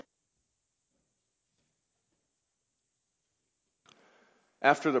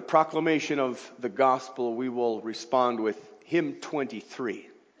After the proclamation of the gospel, we will respond with hymn 23.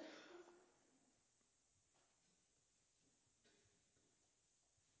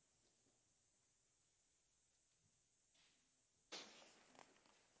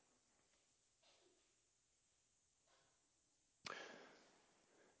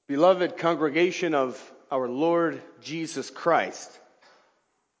 Beloved congregation of our Lord Jesus Christ,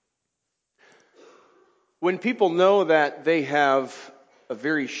 when people know that they have a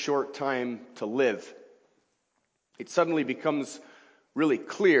very short time to live, it suddenly becomes really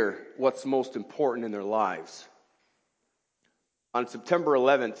clear what's most important in their lives. On September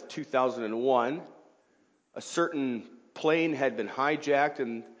 11th, 2001, a certain plane had been hijacked,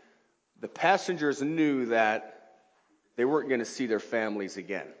 and the passengers knew that they weren't going to see their families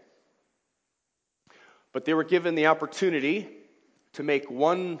again. But they were given the opportunity to make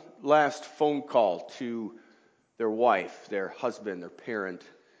one last phone call to their wife, their husband, their parent,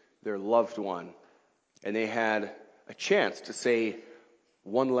 their loved one. And they had a chance to say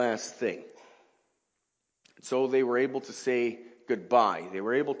one last thing. So they were able to say goodbye. They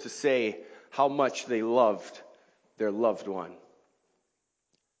were able to say how much they loved their loved one.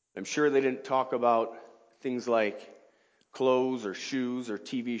 I'm sure they didn't talk about things like clothes or shoes or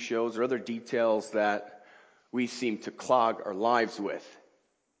TV shows or other details that we seem to clog our lives with.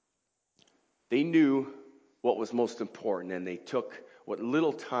 They knew what was most important, and they took what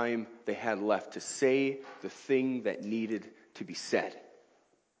little time they had left to say the thing that needed to be said.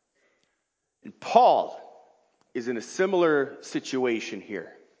 And Paul is in a similar situation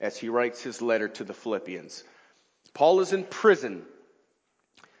here as he writes his letter to the Philippians. Paul is in prison,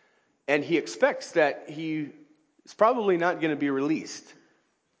 and he expects that he is probably not going to be released.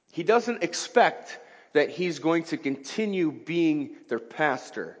 He doesn't expect that he's going to continue being their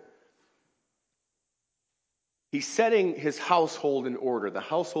pastor. He's setting his household in order, the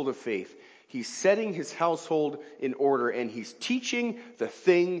household of faith. He's setting his household in order, and he's teaching the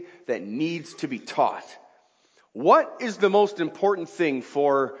thing that needs to be taught. What is the most important thing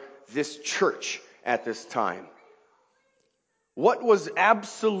for this church at this time? What was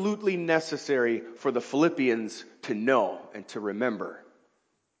absolutely necessary for the Philippians to know and to remember?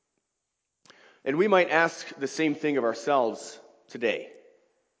 And we might ask the same thing of ourselves today.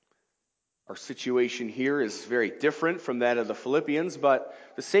 Our situation here is very different from that of the Philippians, but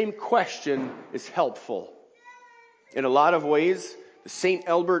the same question is helpful. In a lot of ways, the St.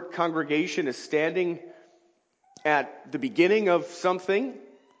 Albert congregation is standing at the beginning of something.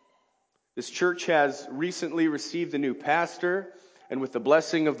 This church has recently received a new pastor, and with the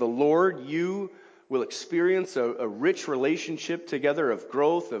blessing of the Lord, you will experience a rich relationship together of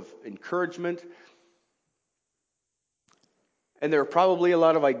growth, of encouragement. And there are probably a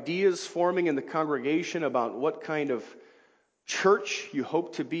lot of ideas forming in the congregation about what kind of church you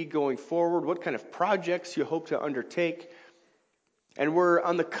hope to be going forward, what kind of projects you hope to undertake. And we're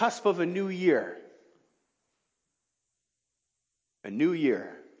on the cusp of a new year. A new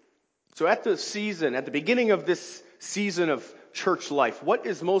year. So at the beginning of this season of church life, what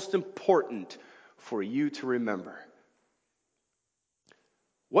is most important for you to remember?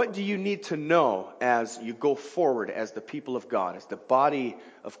 What do you need to know as you go forward as the people of God, as the body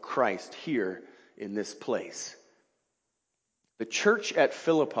of Christ here in this place? The church at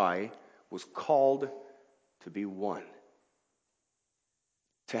Philippi was called to be one,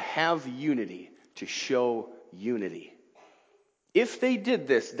 to have unity, to show unity. If they did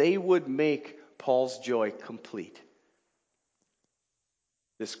this, they would make Paul's joy complete.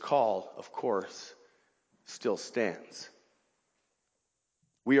 This call, of course, still stands.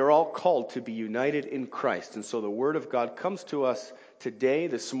 We are all called to be united in Christ. And so the Word of God comes to us today,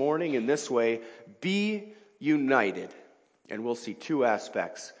 this morning, in this way: be united. And we'll see two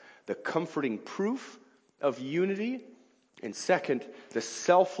aspects: the comforting proof of unity, and second, the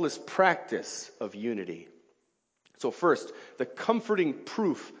selfless practice of unity. So first, the comforting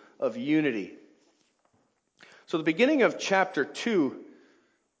proof of unity. So the beginning of chapter 2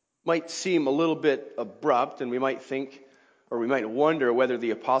 might seem a little bit abrupt, and we might think, or we might wonder whether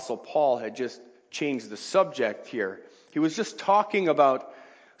the Apostle Paul had just changed the subject here. He was just talking about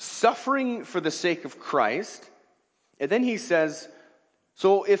suffering for the sake of Christ. And then he says,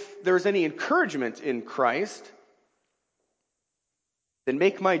 so if there's any encouragement in Christ, then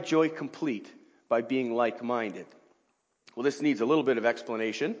make my joy complete by being like-minded. Well, this needs a little bit of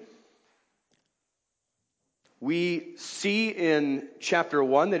explanation. We see in chapter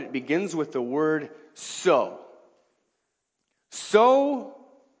 1 that it begins with the word so. So,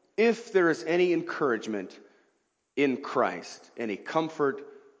 if there is any encouragement in Christ, any comfort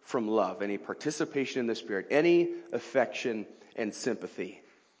from love, any participation in the Spirit, any affection and sympathy.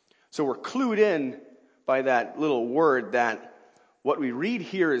 So we're clued in by that little word that what we read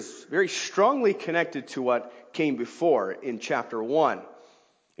here is very strongly connected to what came before in chapter 1.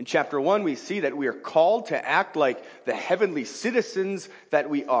 In chapter 1, we see that we are called to act like the heavenly citizens that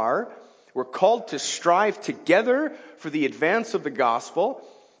we are. We're called to strive together for the advance of the gospel,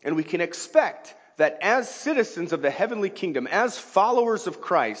 and we can expect that as citizens of the heavenly kingdom, as followers of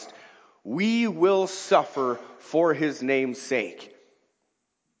Christ, we will suffer for his name's sake.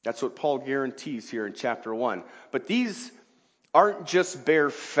 That's what Paul guarantees here in chapter 1. But these aren't just bare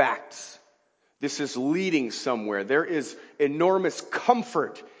facts. This is leading somewhere. There is enormous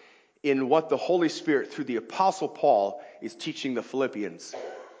comfort in what the Holy Spirit, through the Apostle Paul, is teaching the Philippians.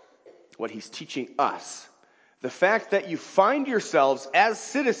 What he's teaching us. The fact that you find yourselves as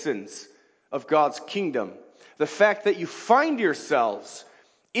citizens of God's kingdom. The fact that you find yourselves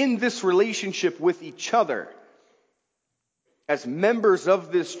in this relationship with each other as members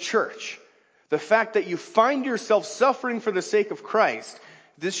of this church. The fact that you find yourself suffering for the sake of Christ.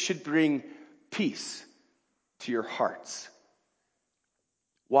 This should bring peace to your hearts.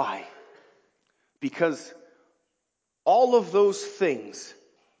 Why? Because all of those things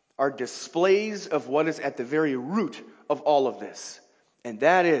are displays of what is at the very root of all of this. And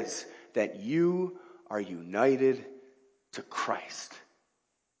that is that you are united to Christ.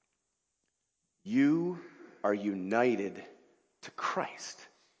 You are united to Christ.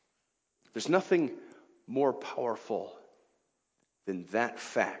 There's nothing more powerful than that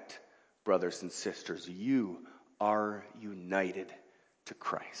fact, brothers and sisters. You are united to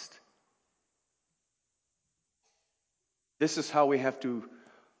Christ. This is how we have to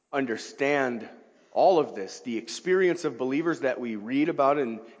understand all of this, the experience of believers that we read about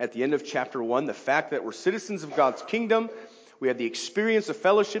at the end of chapter 1, the fact that we're citizens of God's kingdom. We have the experience of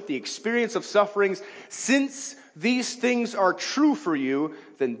fellowship, the experience of sufferings. Since these things are true for you,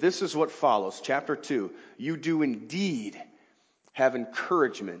 then this is what follows. Chapter 2, you do indeed have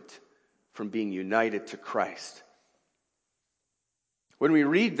encouragement from being united to Christ. When we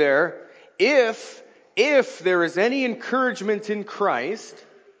read there, if there is any encouragement in Christ,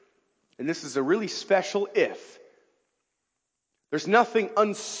 and this is a really special if. There's nothing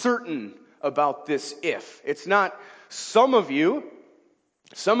uncertain about this if. It's not some of you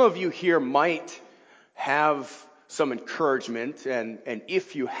here might have some encouragement, and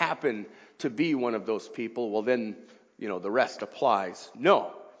if you happen to be one of those people, well then, the rest applies.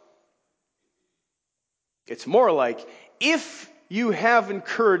 No. It's more like, if you have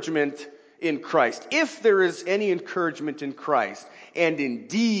encouragement in Christ, if there is any encouragement in Christ, and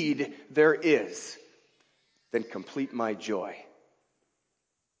indeed there is, then complete my joy.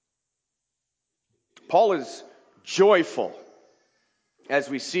 Paul is joyful, as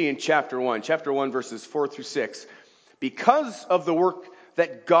we see in chapter 1 verses 4 through 6, because of the work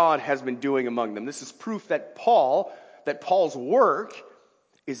that God has been doing among them. This is proof that Paul's work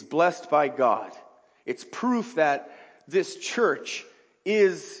is blessed by God. It's proof that this church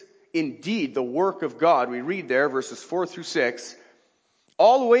is indeed the work of God. We read there, verses 4 through 6,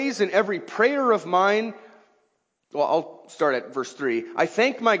 always in every prayer of mine. Well, I'll start at verse 3. I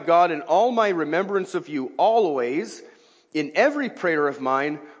thank my God in all my remembrance of you always, in every prayer of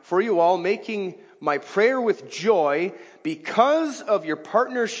mine, for you all, making my prayer with joy because of your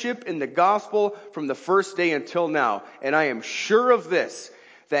partnership in the gospel from the first day until now. And I am sure of this,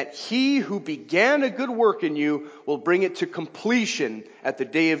 that he who began a good work in you will bring it to completion at the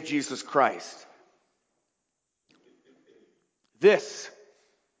day of Jesus Christ. This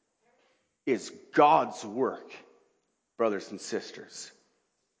is God's work, brothers and sisters.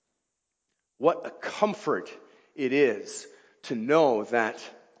 What a comfort it is to know that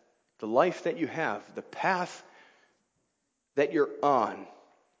the life that you have, the path that you're on,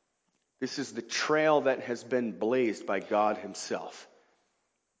 this is the trail that has been blazed by God himself.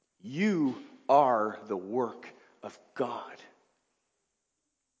 You are the work of God.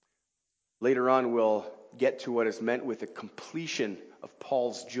 Later on, we'll get to what is meant with the completion of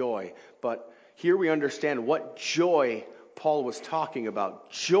Paul's joy. But here we understand what joy Paul was talking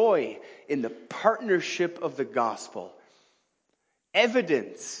about. Joy in the partnership of the gospel.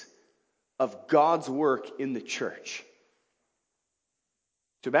 Evidence of God's work in the church.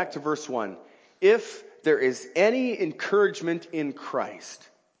 So back to verse 1. If there is any encouragement in Christ,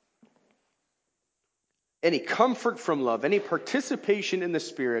 any comfort from love, any participation in the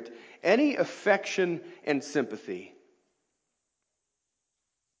Spirit, any affection and sympathy,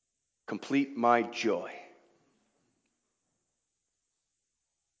 complete my joy.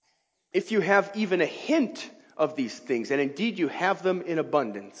 If you have even a hint of these things, and indeed you have them in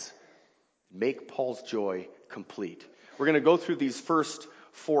abundance, make Paul's joy complete. We're going to go through these first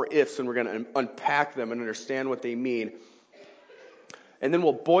 4 ifs, and we're going to unpack them and understand what they mean. And then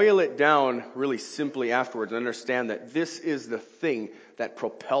we'll boil it down really simply afterwards and understand that this is the thing that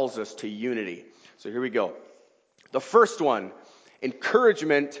propels us to unity. So here we go. The first one,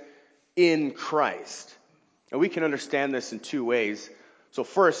 encouragement in Christ. And we can understand this in 2 ways. So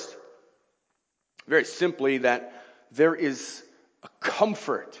first, very simply, that there is a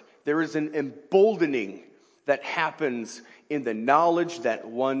comfort, there is an emboldening that happens in the knowledge that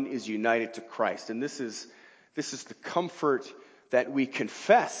one is united to Christ. And this is the comfort that we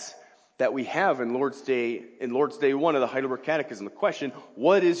confess that we have in Lord's Day 1 of the Heidelberg Catechism. The question,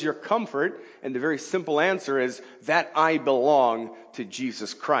 what is your comfort? And the very simple answer is that I belong to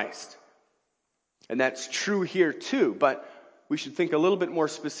Jesus Christ. And that's true here too, but we should think a little bit more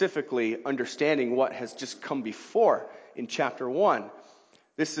specifically, understanding what has just come before in chapter 1.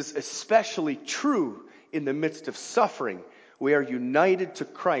 This is especially true in the midst of suffering. We are united to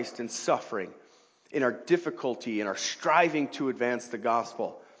Christ in suffering, in our difficulty, in our striving to advance the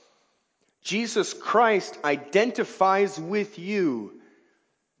gospel. Jesus Christ identifies with you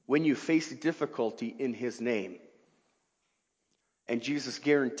when you face difficulty in his name. And Jesus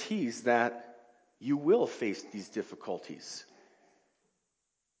guarantees that you will face these difficulties.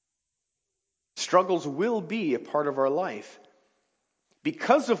 Struggles will be a part of our life.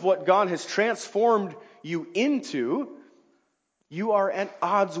 Because of what God has transformed you into, you are at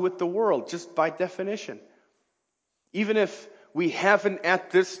odds with the world, just by definition. Even if we haven't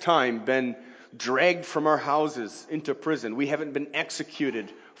at this time been dragged from our houses into prison, we haven't been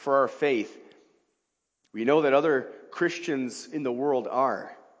executed for our faith, we know that other Christians in the world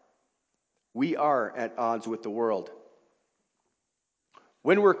are. We are at odds with the world.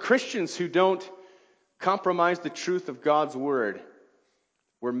 When we're Christians who don't compromise the truth of God's word,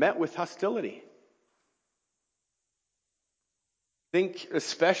 we're met with hostility. Think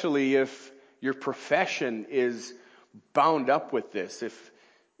especially if your profession is bound up with this.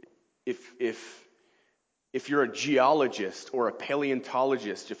 If you're a geologist or a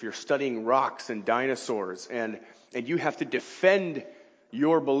paleontologist, if you're studying rocks and dinosaurs, and you have to defend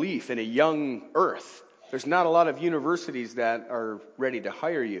your belief in a young earth, there's not a lot of universities that are ready to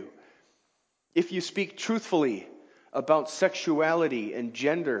hire you. If you speak truthfully about sexuality and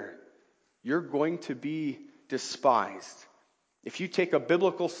gender, you're going to be despised. If you take a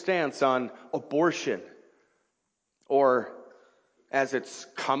biblical stance on abortion, or as it's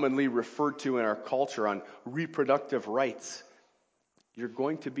commonly referred to in our culture, on reproductive rights, you're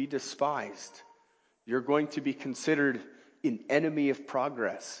going to be despised. You're going to be considered an enemy of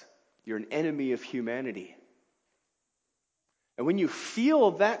progress. You're an enemy of humanity. And when you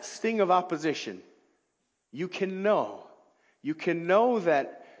feel that sting of opposition, you can know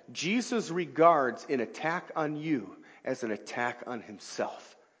that Jesus regards an attack on you as an attack on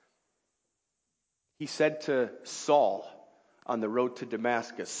himself. He said to Saul on the road to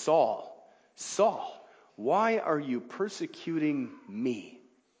Damascus, Saul, why are you persecuting me?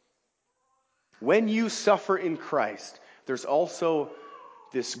 When you suffer in Christ, there's also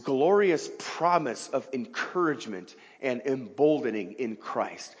this glorious promise of encouragement and emboldening in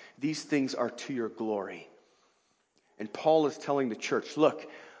Christ. These things are to your glory. And Paul is telling the church, look,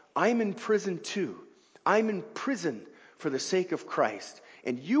 I'm in prison too. I'm in prison for the sake of Christ.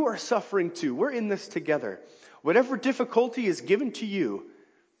 And you are suffering too. We're in this together. Whatever difficulty is given to you,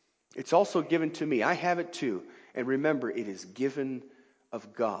 it's also given to me. I have it too. And remember, it is given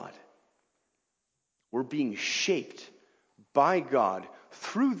of God. We're being shaped by God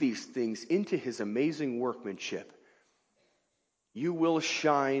through these things into his amazing workmanship. You will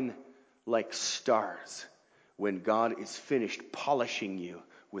shine like stars when God is finished polishing you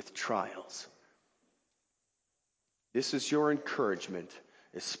with trials. This is your encouragement,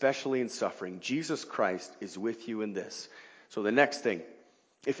 especially in suffering. Jesus Christ is with you in this. So the next thing,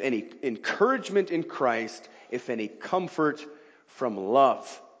 if any encouragement in Christ, if any comfort from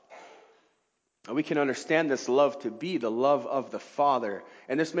love. And we can understand this love to be the love of the Father.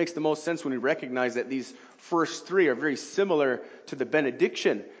 And this makes the most sense when we recognize that these first 3 are very similar to the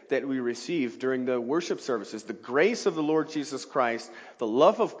benediction that we receive during the worship services. The grace of the Lord Jesus Christ, the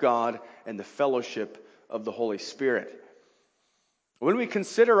love of God, and the fellowship of the Holy Spirit. When we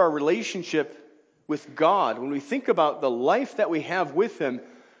consider our relationship with God, when we think about the life that we have with him,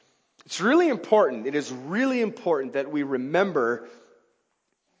 it's really important. It is really important that we remember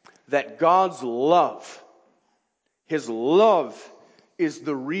that God's love, his love, is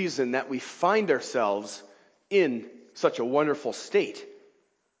the reason that we find ourselves in such a wonderful state.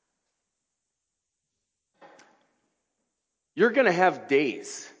 You're going to have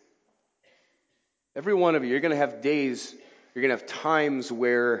days Every one of you, you're going to have days, you're going to have times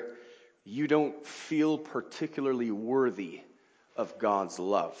where you don't feel particularly worthy of God's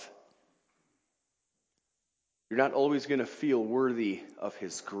love. You're not always going to feel worthy of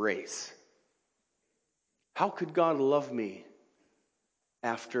His grace. How could God love me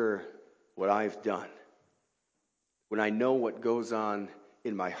after what I've done? When I know what goes on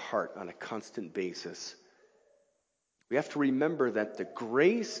in my heart on a constant basis. We have to remember that the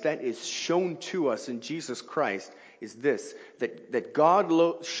grace that is shown to us in Jesus Christ is this, that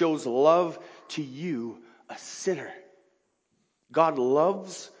God shows love to you, a sinner. God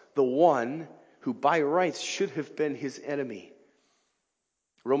loves the one who by rights should have been His enemy.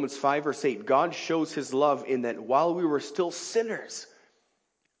 Romans 5 verse 8, God shows His love in that while we were still sinners,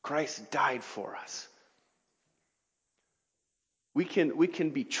 Christ died for us. We can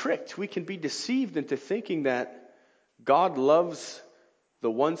be tricked, we can be deceived into thinking that God loves the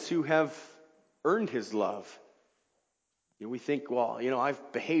ones who have earned His love. We think, well,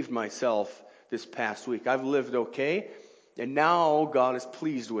 I've behaved myself this past week. I've lived okay, and now God is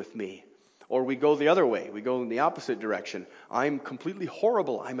pleased with me. Or we go the other way. We go in the opposite direction. I'm completely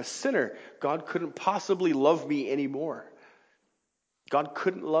horrible. I'm a sinner. God couldn't possibly love me anymore. God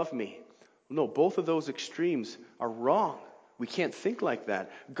couldn't love me. No, both of those extremes are wrong. We can't think like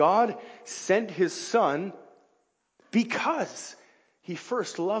that. God sent His Son because He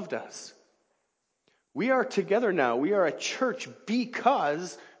first loved us. We are together now. We are a church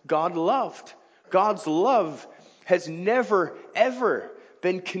because God loved. God's love has never, ever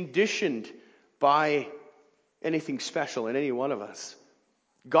been conditioned by anything special in any one of us.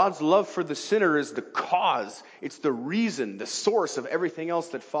 God's love for the sinner is the cause. It's the reason, the source of everything else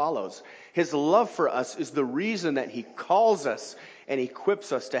that follows. His love for us is the reason that He calls us and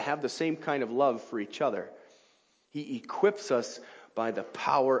equips us to have the same kind of love for each other. He equips us by the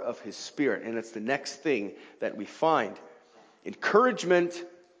power of His Spirit. And it's the next thing that we find. Encouragement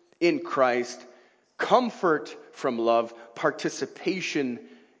in Christ, comfort from love, participation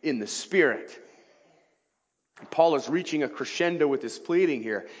in the Spirit. Paul is reaching a crescendo with his pleading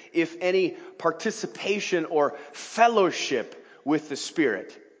here. If any participation or fellowship with the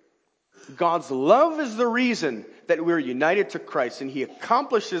Spirit. God's love is the reason that we're united to Christ, and He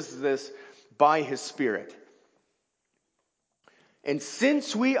accomplishes this by His Spirit. And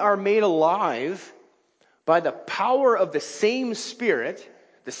since we are made alive by the power of the same Spirit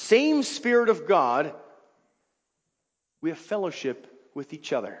of God, we have fellowship with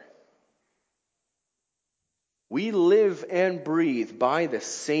each other. We live and breathe by the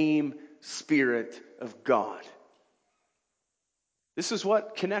same Spirit of God. This is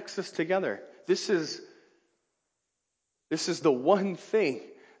what connects us together. This is the one thing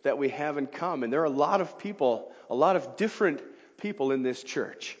that we have in common. There are a lot of people, a lot of different people in this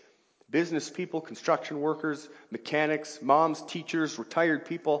church. Business people, construction workers, mechanics, moms, teachers, retired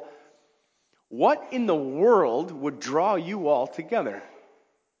people. What in the world would draw you all together?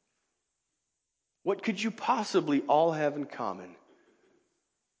 What could you possibly all have in common?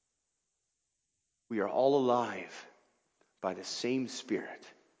 We are all alive by the same Spirit.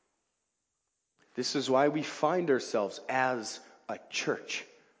 This is why we find ourselves as a church.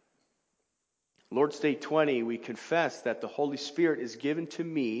 Lord's Day 20, we confess that the Holy Spirit is given to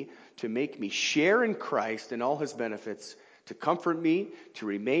me to make me share in Christ and all His benefits, to comfort me, to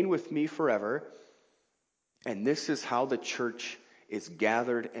remain with me forever. And this is how the church is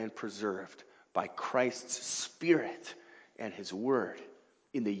gathered and preserved, by Christ's Spirit and His Word,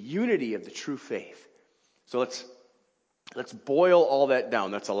 in the unity of the true faith. So let's boil all that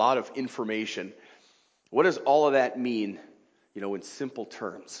down. That's a lot of information. What does all of that mean, in simple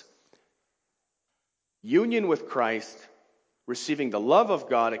terms? Union with Christ, receiving the love of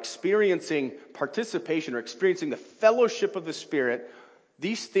God, experiencing participation or experiencing the fellowship of the Spirit,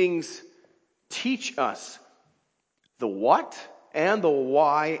 these things teach us the what and the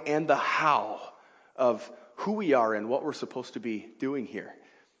why and the how of who we are and what we're supposed to be doing here.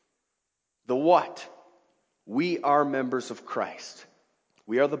 The what? We are members of Christ.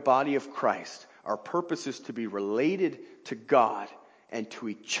 We are the body of Christ. Our purpose is to be related to God and to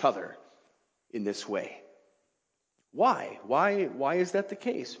each other in this way. Why? Why is that the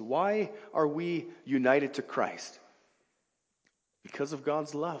case? Why are we united to Christ? Because of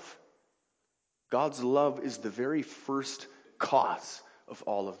God's love. God's love is the very first cause of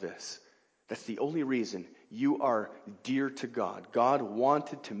all of this. That's the only reason you are dear to God. God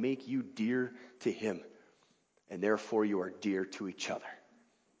wanted to make you dear to Him, and therefore you are dear to each other.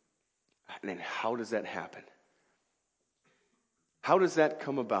 And then how does that happen? How does that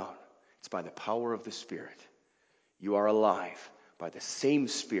come about? It's by the power of the Spirit. You are alive by the same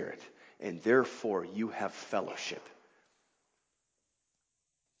Spirit, and therefore you have fellowship.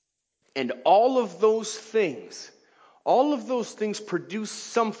 And all of those things produce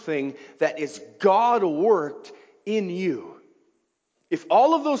something that is God worked in you. If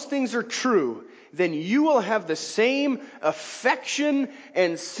all of those things are true, then you will have the same affection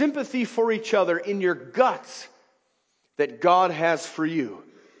and sympathy for each other in your guts that God has for you.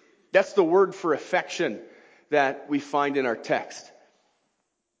 That's the word for affection that we find in our text.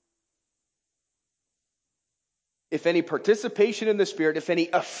 If any participation in the Spirit, if any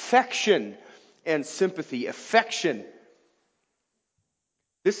affection and sympathy, affection.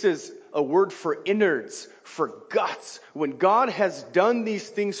 This is a word for innards, for guts. When God has done these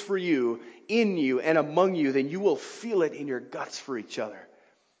things for you, in you and among you, then you will feel it in your guts for each other.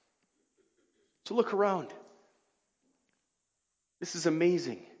 So look around. This is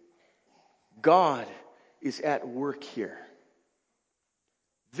amazing. God is at work here.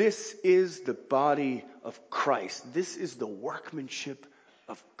 This is the body of Christ. This is the workmanship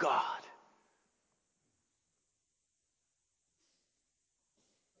of God.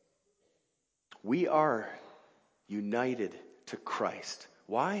 We are united to Christ.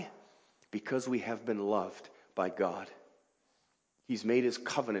 Why? Because we have been loved by God. He's made his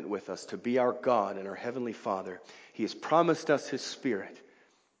covenant with us to be our God and our heavenly Father. He has promised us his Spirit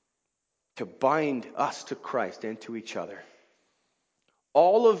to bind us to Christ and to each other.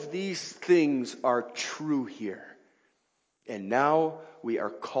 All of these things are true here. And now we are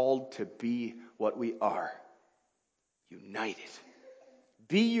called to be what we are. United.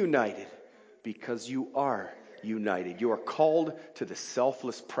 Be united because you are united. You are called to the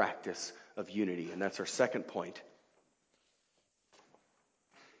selfless practice of unity. And that's our second point.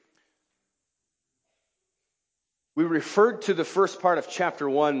 We referred to the first part of chapter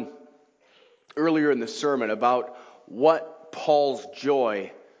 1 earlier in the sermon about what Paul's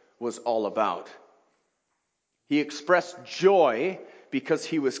joy was all about. He expressed joy because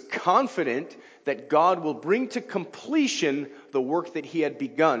he was confident that God will bring to completion the work that he had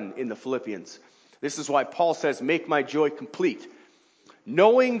begun in the Philippians. This is why Paul says, "Make my joy complete,"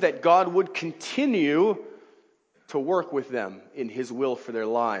 knowing that God would continue to work with them in his will for their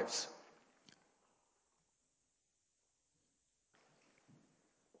lives.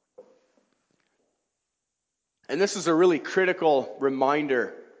 And this is a really critical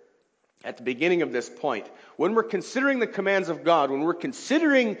reminder at the beginning of this point. When we're considering the commands of God, when we're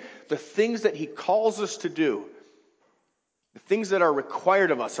considering the things that he calls us to do, the things that are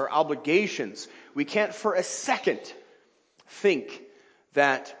required of us, our obligations, we can't for a second think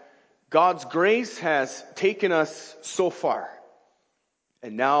that God's grace has taken us so far,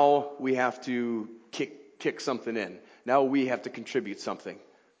 and now we have to kick something in. Now we have to contribute something.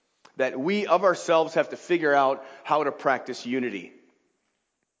 That we of ourselves have to figure out how to practice unity.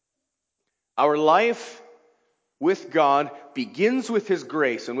 Our life with God begins with his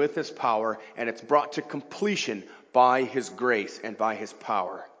grace and with his power, and it's brought to completion by his grace and by his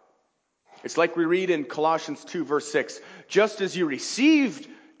power. It's like we read in Colossians 2 verse 6, "Just as you received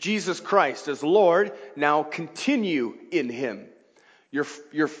Jesus Christ as Lord, now continue in him." Your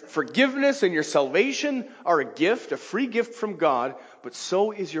forgiveness and your salvation are a gift, a free gift from God, but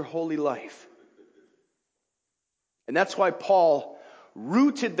so is your holy life. And that's why Paul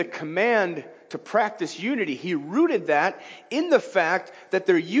rooted the command to practice unity. He rooted that in the fact that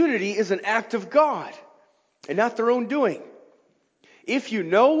their unity is an act of God and not their own doing. If you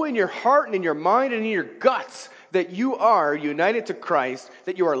know in your heart and in your mind and in your guts that you are united to Christ,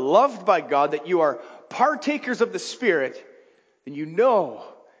 that you are loved by God, that you are partakers of the Spirit, then you know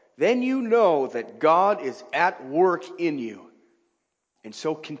that God is at work in you. And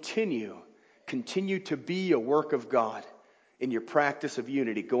so continue to be a work of God in your practice of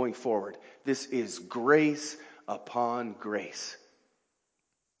unity going forward. This is grace upon grace.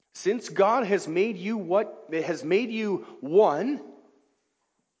 Since God has made you one,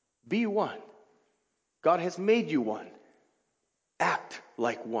 be one. God has made you one. Act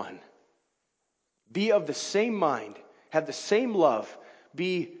like one. Be of the same mind. Have the same love.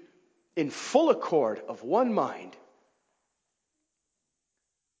 Be in full accord of one mind.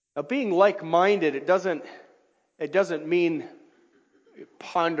 Now, being like-minded, it doesn't mean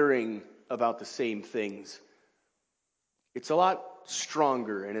pondering about the same things. It's a lot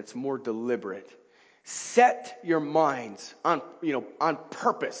stronger and it's more deliberate. Set your minds on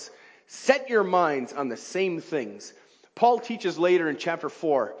purpose. Set your minds on the same things. Paul teaches later in chapter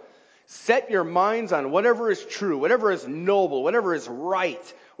 4, set your minds on whatever is true, whatever is noble, whatever is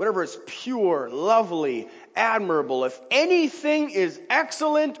right, whatever is pure, lovely, admirable. If anything is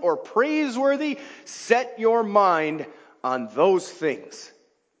excellent or praiseworthy, set your mind on those things.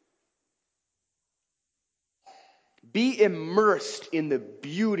 Be immersed in the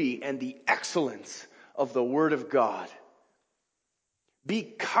beauty and the excellence of the Word of God. Be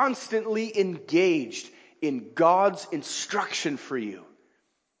constantly engaged in God's instruction for you.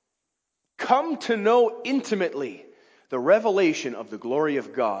 Come to know intimately the revelation of the glory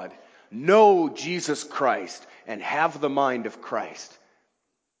of God. Know Jesus Christ and have the mind of Christ.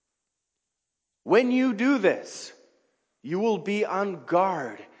 When you do this, you will be on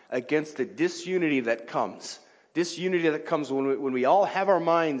guard against the disunity that comes. Disunity that comes when we all have our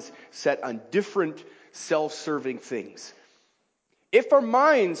minds set on different self-serving things. If our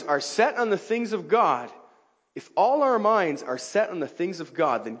minds are set on the things of God, if all our minds are set on the things of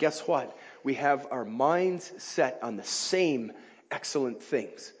God, then guess what? We have our minds set on the same excellent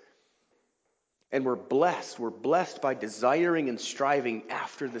things. And we're blessed. We're blessed by desiring and striving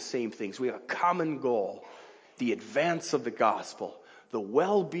after the same things. We have a common goal, the advance of the gospel, the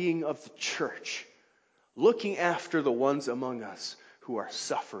well-being of the church, looking after the ones among us who are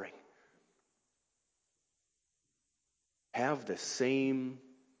suffering. Have the same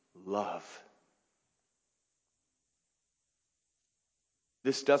love.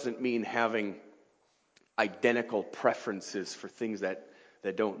 This doesn't mean having identical preferences for things that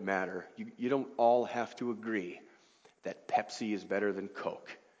don't matter. You don't all have to agree that Pepsi is better than Coke.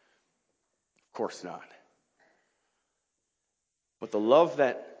 Of course not. But the love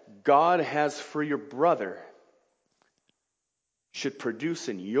that God has for your brother should produce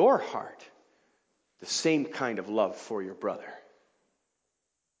in your heart the same kind of love for your brother.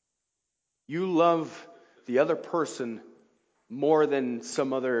 You love the other person more than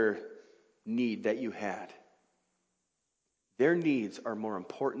some other need that you had. Their needs are more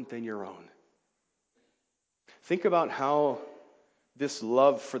important than your own. Think about how this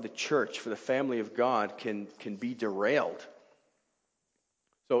love for the church, for the family of God, can be derailed.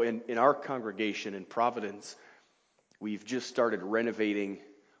 So in our congregation in Providence, we've just started renovating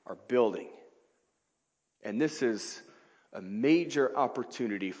our building. And this is a major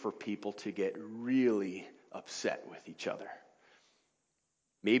opportunity for people to get really upset with each other.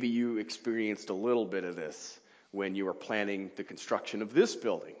 Maybe you experienced a little bit of this when you were planning the construction of this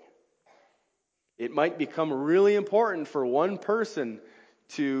building. It might become really important for one person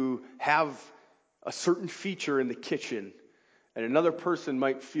to have a certain feature in the kitchen, and another person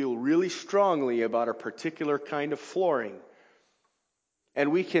might feel really strongly about a particular kind of flooring.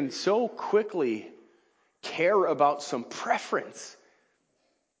 And we can so quickly care about some preference.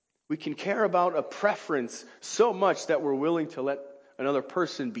 We can care about a preference so much that we're willing to let another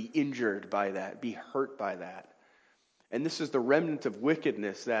person be injured by that, be hurt by that. And this is the remnant of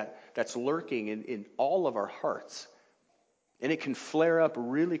wickedness that's lurking in all of our hearts. And it can flare up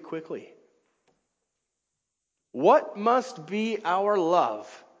really quickly. What must be our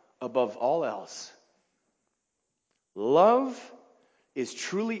love above all else? Love is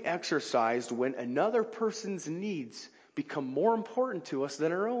truly exercised when another person's needs become more important to us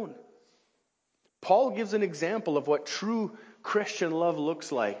than our own. Paul gives an example of what true Christian love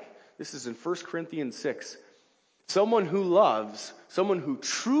looks like. This is in 1 Corinthians 6. Someone who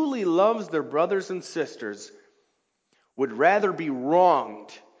truly loves their brothers and sisters would rather be wronged.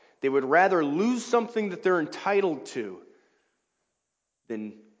 They would rather lose something that they're entitled to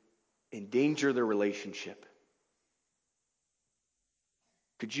than endanger their relationship.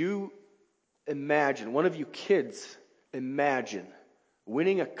 Could you imagine, one of you kids, imagine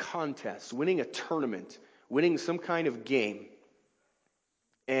winning a contest, winning a tournament, winning some kind of game,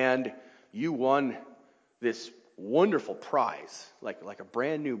 and you won this wonderful prize, like a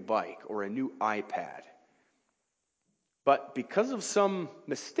brand new bike or a new iPad. But because of some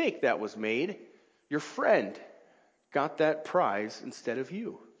mistake that was made, your friend got that prize instead of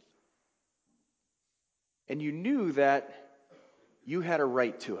you. And you knew that you had a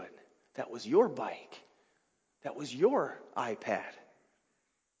right to it. That was your bike. That was your iPad.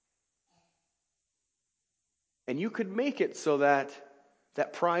 And you could make it so that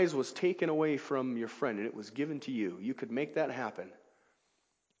that prize was taken away from your friend and it was given to you. You could make that happen.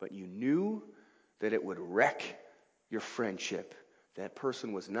 But you knew that it would wreck your friendship. That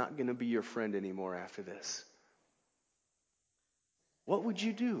person was not going to be your friend anymore after this. What would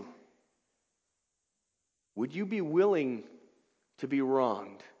you do? Would you be willing to be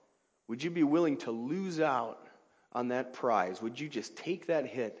wronged? Would you be willing to lose out on that prize? Would you just take that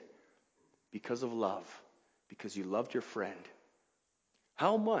hit because of love? Because you loved your friend?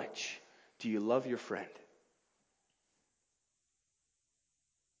 How much do you love your friend?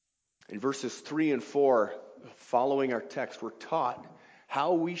 In verses 3 and 4, following our text, we're taught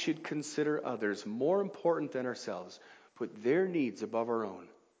how we should consider others more important than ourselves, put their needs above our own.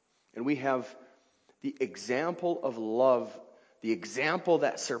 And we have the example of love, the example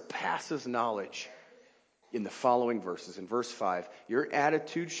that surpasses knowledge in the following verses. In verse 5, your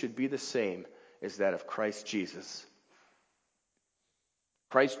attitude should be the same as that of Christ Jesus.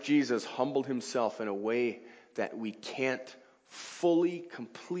 Christ Jesus humbled himself in a way that we can't fully,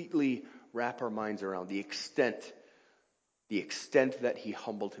 completely wrap our minds around. The extent that he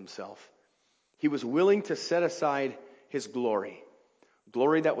humbled himself. He was willing to set aside his glory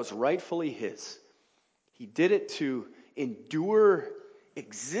that was rightfully his. He did it to endure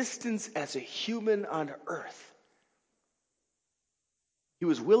existence as a human on earth. He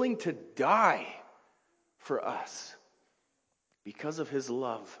was willing to die for us because of his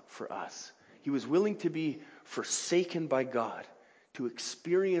love for us. He was willing to be forsaken by God, to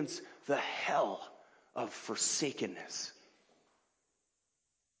experience the hell of forsakenness.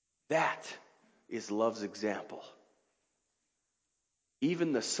 That is love's example.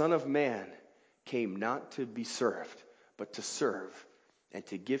 Even the Son of Man came not to be served, but to serve and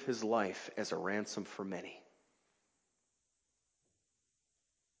to give his life as a ransom for many.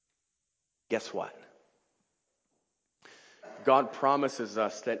 Guess what? God promises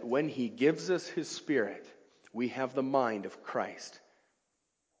us that when he gives us his Spirit, we have the mind of Christ.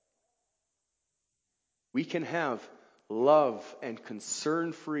 We can have love and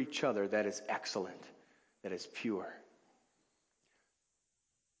concern for each other that is excellent, that is pure.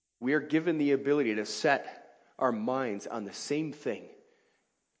 We are given the ability to set our minds on the same thing,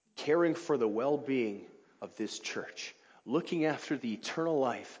 caring for the well-being of this church, looking after the eternal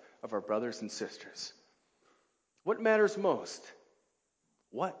life of our brothers and sisters. What matters most?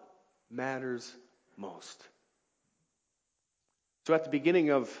 What matters most? So at the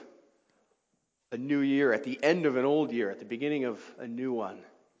beginning of a new year, at the end of an old year, at the beginning of a new one,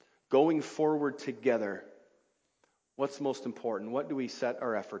 going forward together, what's most important? What do we set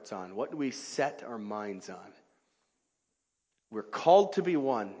our efforts on? What do we set our minds on? We're called to be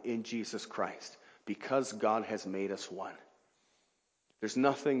one in Jesus Christ because God has made us one. There's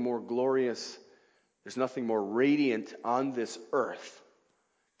nothing more glorious, there's nothing more radiant on this earth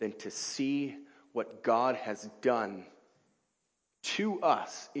than to see what God has done to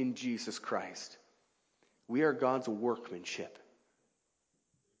us in Jesus Christ. We are God's workmanship.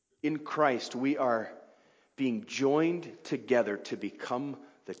 In Christ, we are being joined together to become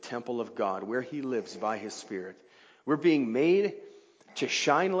the temple of God, where he lives by his Spirit. We're being made to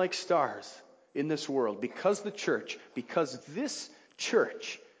shine like stars in this world because this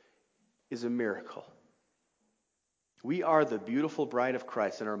church is a miracle. We are the beautiful bride of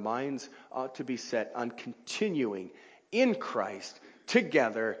Christ, and our minds ought to be set on continuing in Christ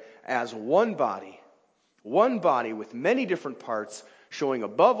together as one body with many different parts, showing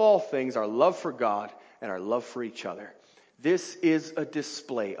above all things our love for God and our love for each other. This is a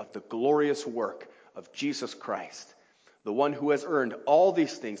display of the glorious work of Jesus Christ, the one who has earned all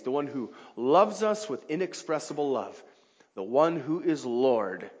these things, the one who loves us with inexpressible love, the one who is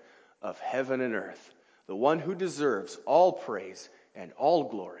Lord of heaven and earth, the one who deserves all praise and all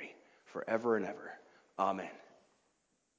glory forever and ever. Amen.